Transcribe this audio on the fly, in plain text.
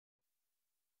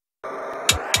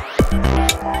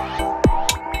What's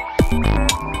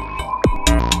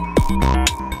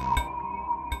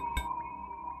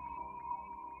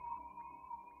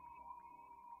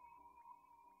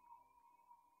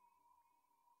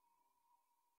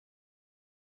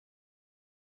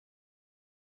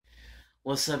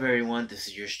up, everyone? This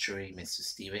is yours truly, Mr.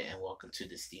 Steven, and welcome to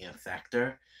the Steven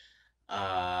Factor.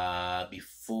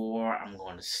 Before I'm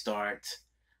going to start,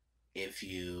 if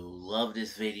you love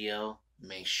this video,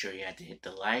 make sure you have to hit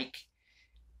the like,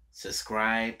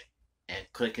 subscribe, and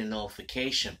click the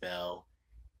notification bell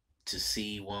to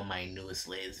see one of my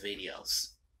latest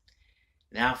videos.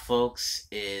 Now, folks,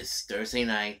 it's Thursday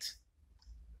night,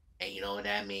 and you know what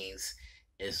that means?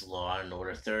 It's Law and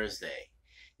Order Thursday.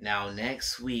 Now,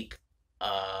 next week,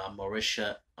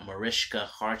 Mariska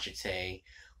Hargitay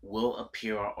will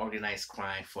appear on Organized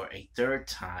Crime for a third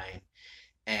time,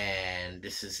 and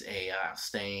this is a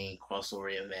staying crossover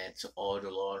event to all the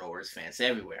Law and Order fans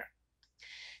everywhere.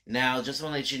 Now, just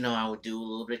want to let you know, I will do a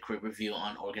little bit quick review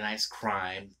on Organized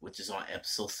Crime, which is on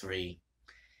episode 3.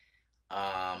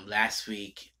 Last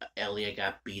week, Elliot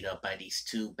got beat up by these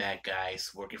two bad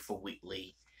guys working for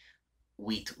Wheatley,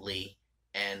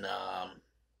 and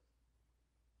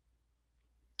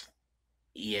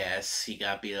yes, he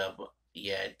got beat up.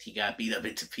 Yeah, he got beat up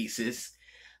into pieces.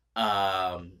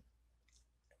 Um,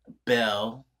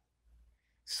 Belle,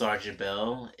 Sergeant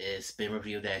Belle, it's been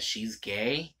revealed that she's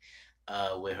gay,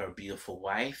 with her beautiful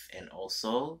wife, and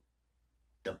also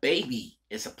the baby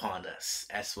is upon us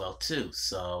as well too.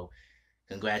 So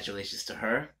congratulations to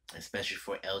her, especially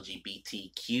for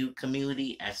LGBTQ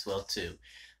community as well too.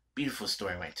 Beautiful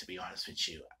storyline, to be honest with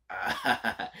you.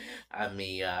 I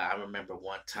remember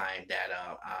one time that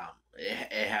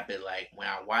it happened, like when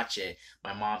I watch it,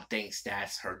 my mom thinks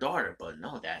that's her daughter, but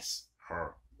no, that's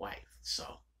her wife.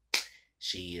 So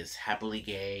she is happily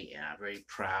gay, and I'm very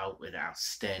proud with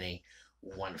outstanding,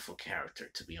 wonderful character,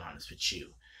 to be honest with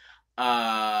you.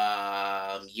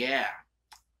 Yeah,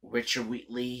 Richard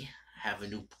Wheatley have a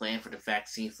new plan for the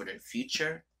vaccine for the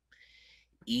future.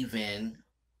 Even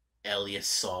Elliot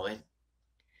saw it,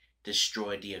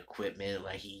 destroyed the equipment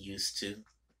like he used to.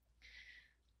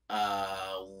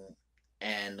 Uh,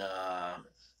 and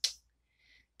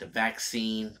The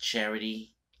vaccine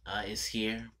charity is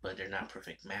here, but they're not a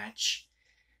perfect match.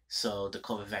 So the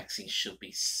COVID vaccine should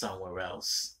be somewhere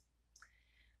else.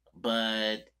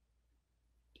 But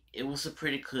it was a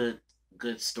pretty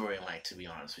good storyline, to be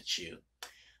honest with you.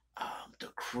 The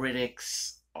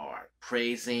critics are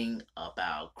praising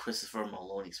about Christopher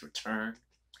Maloney's return.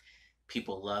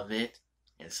 People love it,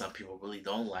 and some people really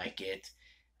don't like it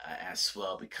as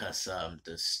well, because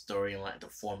the storyline, the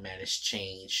format has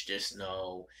changed. There's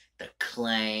no the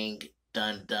clang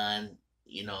dun dun.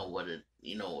 You know what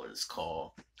it's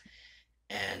called,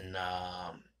 and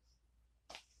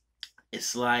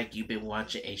it's like you've been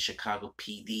watching a Chicago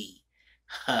PD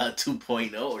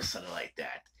 2.0 or something like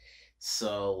that.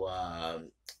 So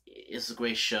it's a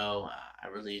great show. I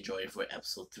really enjoyed it for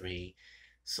episode 3.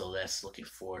 So let's looking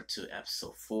forward to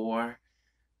episode 4.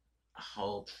 I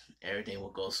hope everything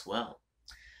will go well.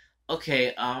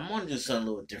 Okay, I'm gonna do something a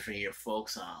little different here,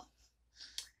 folks.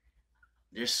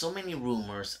 There's so many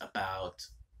rumors about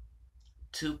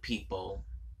two people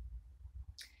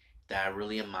that I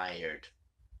really admired: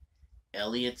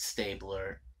 Elliot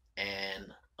Stabler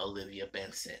and Olivia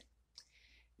Benson.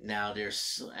 Now, I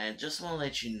just want to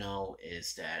let you know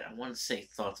is that I want to say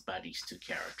thoughts about these two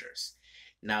characters.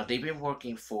 Now, they've been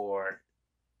working for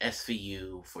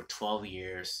SVU for 12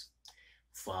 years,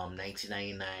 from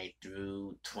 1999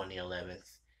 through 2011.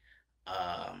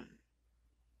 Um,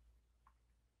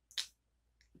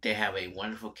 they have a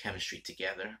wonderful chemistry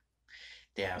together.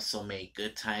 They have so many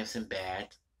good times and bad.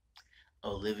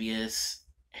 Olivia's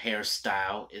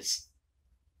hairstyle is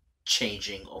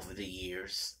changing over the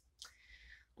years,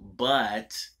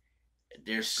 but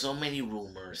there's so many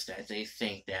rumors that they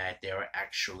think that they're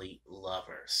actually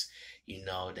lovers. You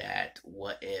know, that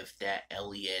what if that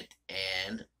Elliot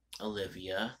and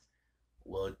Olivia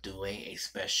were doing a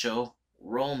special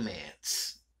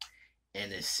romance in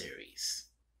this series.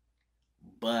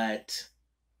 But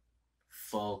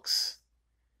folks,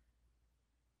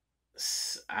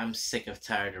 I'm sick of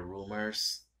tired of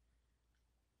rumors.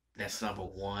 That's number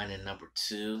one, and number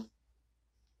two,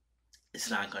 it's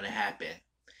not gonna happen.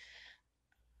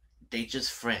 They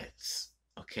just friends,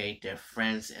 okay? They're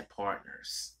friends and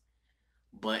partners.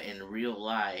 But in real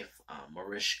life,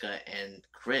 Mariska and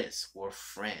Chris were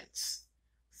friends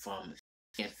from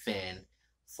Finn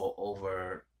for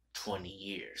over 20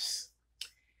 years,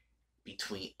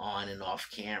 between on and off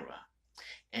camera.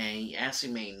 And as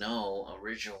you may know,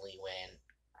 originally when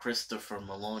Christopher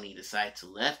Maloney decided to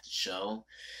left the show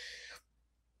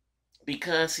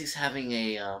because he's having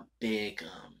a big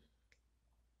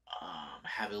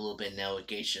having a little bit of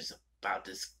allegations about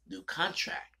this new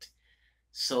contract.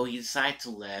 So he decided to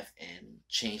left and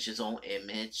change his own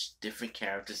image, different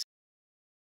characters.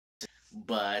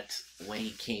 But when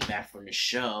he came back from the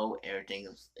show, everything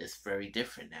is very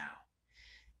different now.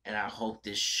 And I hope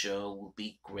this show will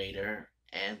be greater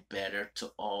and better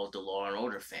to all the Law and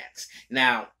Order fans.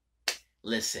 Now,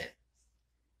 listen,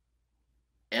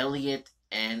 Elliot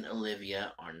and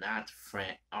Olivia are not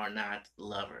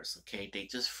lovers, okay? They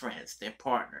just friends. They're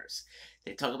partners.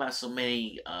 They talk about so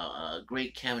many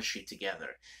great chemistry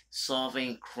together,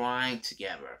 solving crime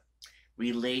together,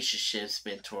 relationships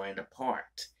been torn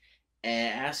apart.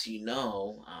 And as you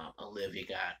know, Olivia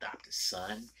got adopted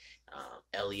son.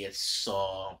 Elliot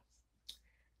saw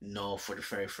Noah for the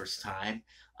very first time.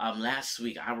 Last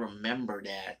week, I remember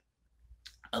that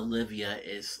Olivia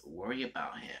is worried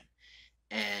about him.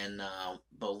 And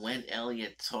but when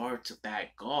Elliot told her to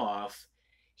back off,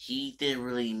 he didn't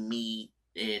really mean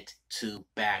it to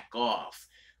back off,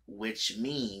 which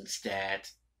means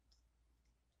that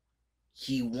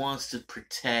he wants to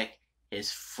protect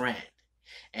his friend.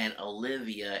 And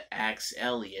Olivia asks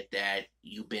Elliot that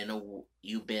you've been a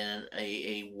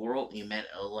world, you meant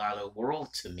a lot of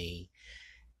world to me,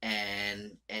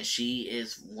 and she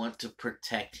is want to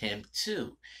protect him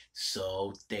too.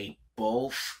 So they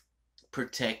both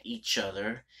protect each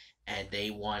other, and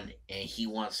he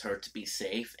wants her to be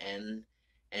safe, and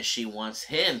she wants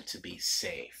him to be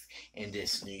safe in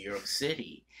this New York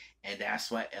City. And that's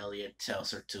why Elliot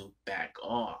tells her to back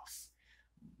off.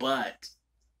 But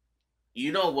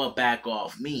you know what back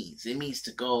off means. It means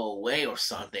to go away or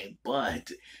something, but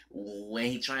when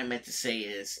he trying meant to say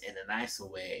is in a nicer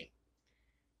way,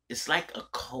 it's like a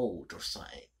code or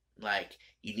something. Like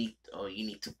you need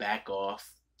to back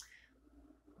off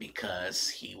because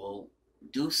he will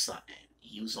do something.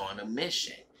 He was on a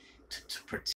mission to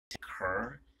protect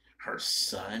her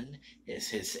son,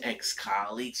 his ex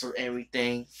colleagues or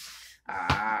everything.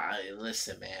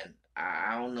 Listen, man.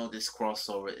 I don't know this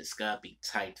crossover. It's gotta be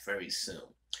tight very soon.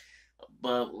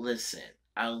 But listen,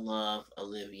 I love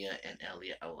Olivia and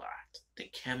Elliot a lot. The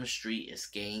chemistry is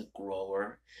getting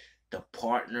grower. The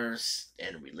partners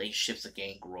and relationships are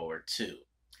getting grower too.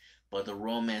 But the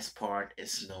romance part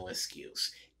is no excuse.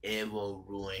 It will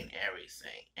ruin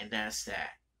everything. And that's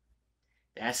that.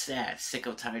 That's that. Sick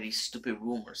of tired of these stupid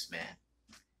rumors, man.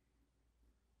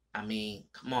 I mean,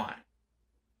 come on.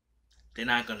 They're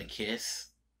not gonna kiss.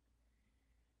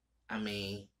 I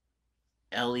mean,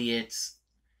 Elliot's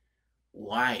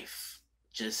wife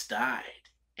just died,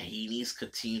 and he needs to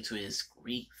continue to his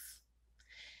grief.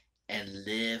 And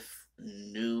Liv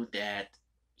knew that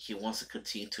he wants to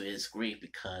continue to his grief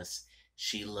because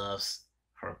she loves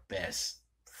her best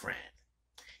friend,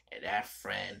 and that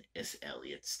friend is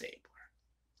Elliot Stabler.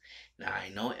 Now I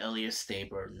know Elliot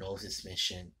Stabler knows his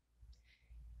mission.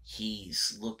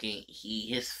 He's looking.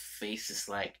 His face is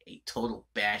like a total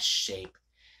bad shape,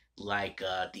 like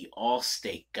the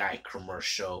Allstate guy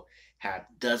commercial had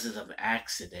dozens of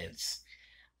accidents.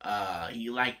 He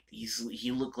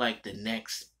looked like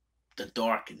the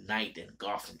Dark Knight in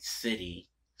Gotham City,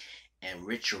 and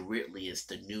Richard Ridley is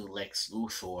the new Lex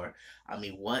Luthor. I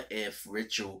mean, what if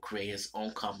Richard will create his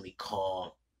own company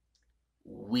called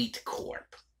Wheat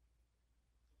Corp?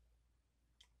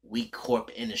 Wheat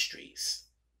Corp Industries.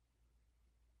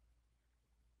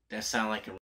 That sounds like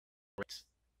a.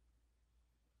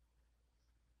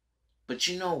 But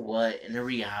you know what? In the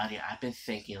reality, I've been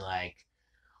thinking like,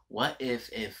 what if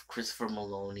Christopher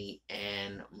Maloney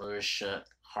and Marisha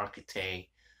Hargitay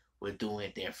were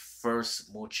doing their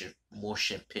first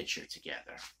motion picture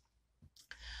together?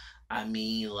 I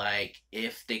mean, like,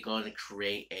 if they're going to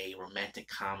create a romantic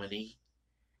comedy,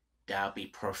 that would be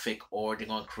perfect. Or they're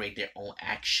going to create their own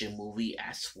action movie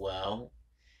as well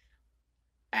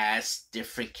as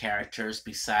different characters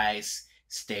besides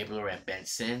Stabler and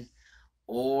Benson.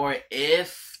 Or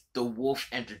if the Wolf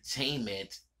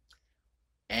Entertainment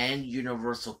and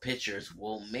Universal Pictures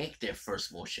will make their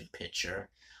first motion picture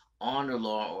on the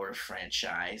Law and Order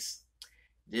franchise,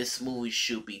 this movie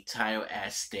should be titled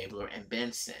as Stabler and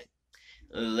Benson.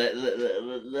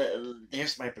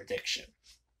 There's my prediction.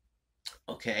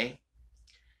 Okay?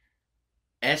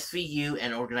 SVU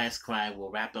and Organized Crime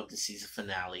will wrap up the season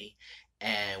finale,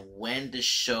 and when the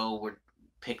show were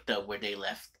picked up where they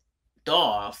left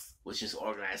off, which is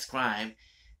Organized Crime,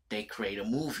 they create a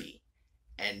movie.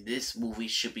 And this movie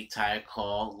should be titled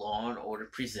called Law and Order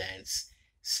Presents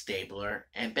Stabler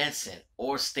and Benson,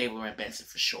 or Stabler and Benson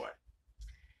for short.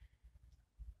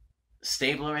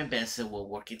 Stabler and Benson were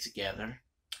working together,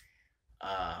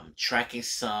 tracking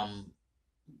some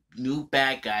new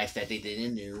bad guys that they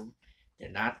didn't know. They're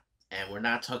not, and we're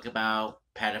not talking about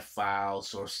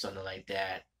pedophiles or something like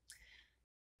that.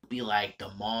 Be like the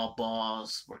mall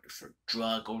boss working for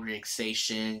drug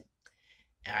organization.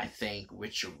 And I think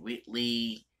Richard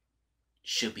Whitley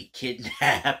should be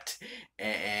kidnapped,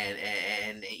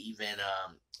 and even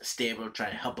Stabler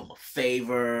trying to help him a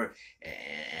favor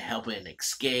and help him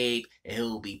escape, and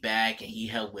he'll be back, and he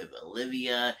helped with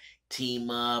Olivia team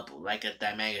up like a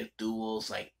dynamic duels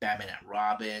like Batman and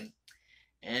Robin,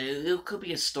 and it could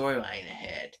be a storyline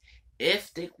ahead.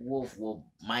 If Dick Wolf will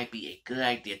might be a good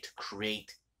idea to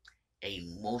create a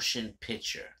motion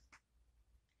picture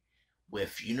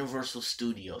with Universal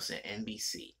Studios and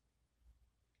NBC,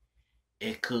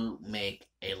 it could make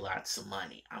a lots of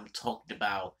money. I'm talking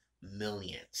about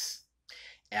millions.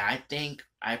 And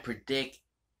I predict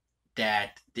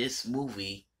that this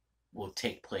movie will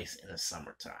take place in the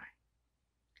summertime.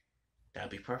 That'll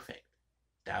be perfect.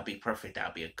 That'll be perfect.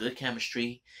 That'll be a good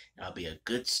chemistry. That'll be a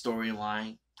good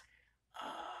storyline.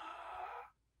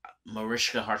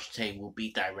 Mariska Hargitay will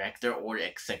be director or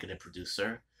executive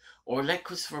producer, or let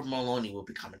Christopher Maloney will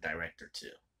become a director too.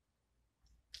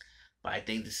 But I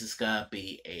think this is gonna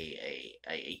be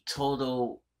a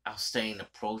total outstanding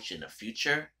approach in the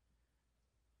future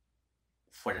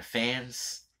for the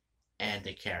fans and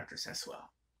the characters as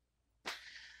well.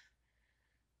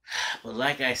 But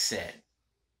like I said,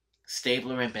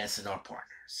 Stabler and Benson are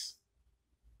partners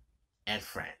and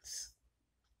friends,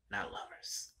 not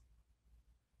lovers.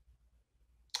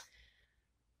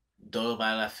 Todo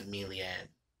para la familia, and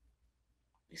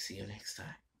we see you next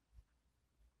time.